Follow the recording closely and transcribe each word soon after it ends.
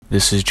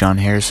This is John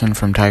Harrison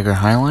from Tiger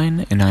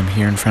Highline, and I'm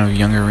here in front of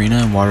Young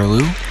Arena in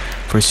Waterloo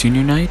for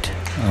senior night.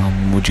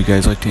 Would you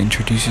guys like to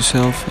introduce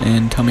yourself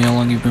and tell me how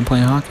long you've been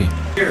playing hockey?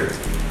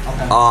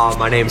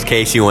 My name's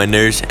Casey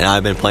Winders, and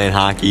I've been playing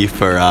hockey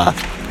for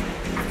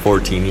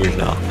 14 years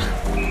now.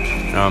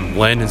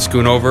 Landon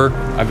Schoonover.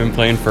 I've been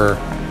playing for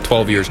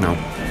 12 years now.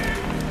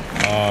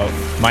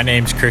 My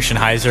name's Christian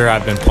Heiser.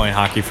 I've been playing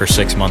hockey for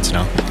 6 months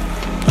now.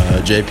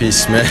 JP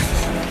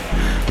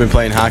Smith. Been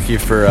playing hockey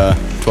for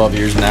 12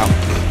 years now.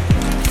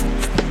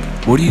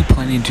 What are you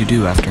planning to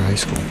do after high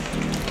school?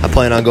 I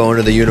plan on going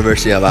to the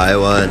University of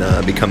Iowa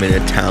and becoming a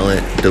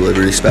talent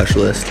delivery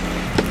specialist.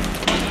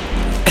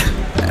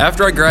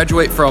 After I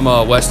graduate from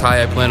West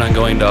High, I plan on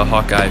going to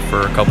Hawkeye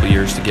for a couple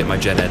years to get my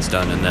gen eds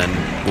done, and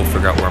then we'll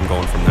figure out where I'm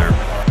going from there.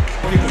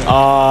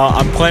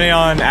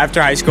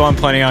 After high school, I'm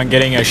planning on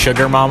getting a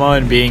sugar mama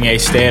and being a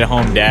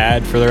stay-at-home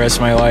dad for the rest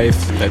of my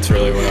life. That's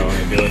really what I want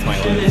to do with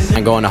my life.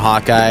 I'm going to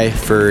Hawkeye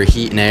for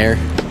heat and air,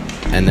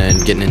 and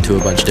then getting into a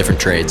bunch of different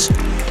trades.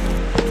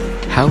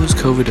 How has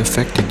COVID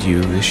affected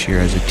you this year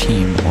as a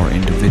team or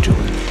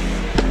individually?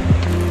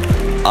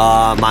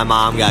 My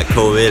mom got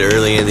COVID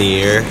early in the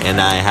year,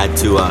 and I had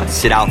to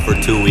sit out for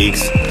 2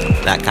 weeks.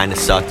 That kind of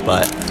sucked,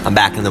 but I'm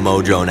back in the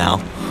mojo now.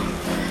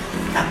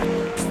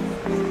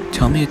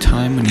 Tell me a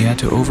time when you had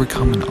to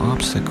overcome an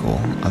obstacle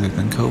other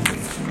than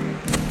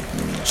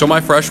COVID. So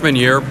my freshman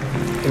year,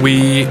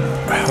 we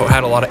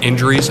had a lot of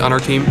injuries on our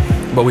team,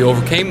 but we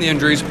overcame the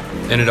injuries,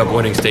 ended up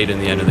winning state in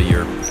the end of the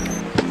year.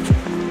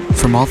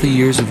 From all the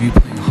years of you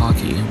playing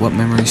hockey, what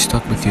memory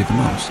stuck with you the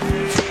most?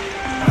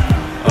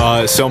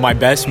 So my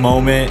best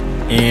moment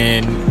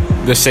in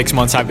the 6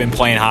 months I've been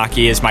playing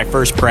hockey is my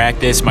first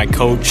practice. My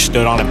coach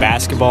stood on a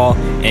basketball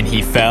and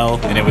he fell,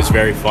 and it was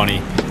very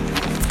funny.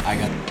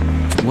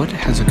 What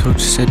has a coach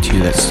said to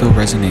you that still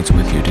resonates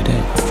with you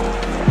today?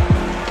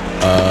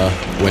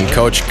 When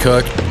Coach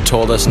Cook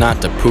told us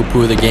not to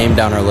poo-poo the game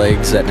down our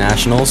legs at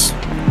Nationals,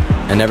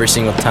 and every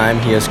single time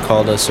he has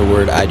called us a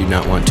word I do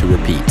not want to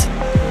repeat.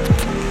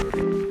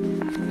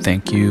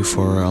 Thank you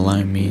for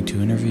allowing me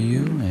to interview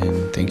you,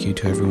 and thank you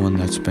to everyone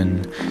that's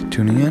been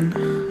tuning in.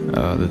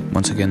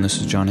 Once again,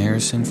 this is John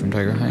Harrison from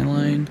Tiger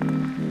Highline,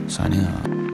 signing off.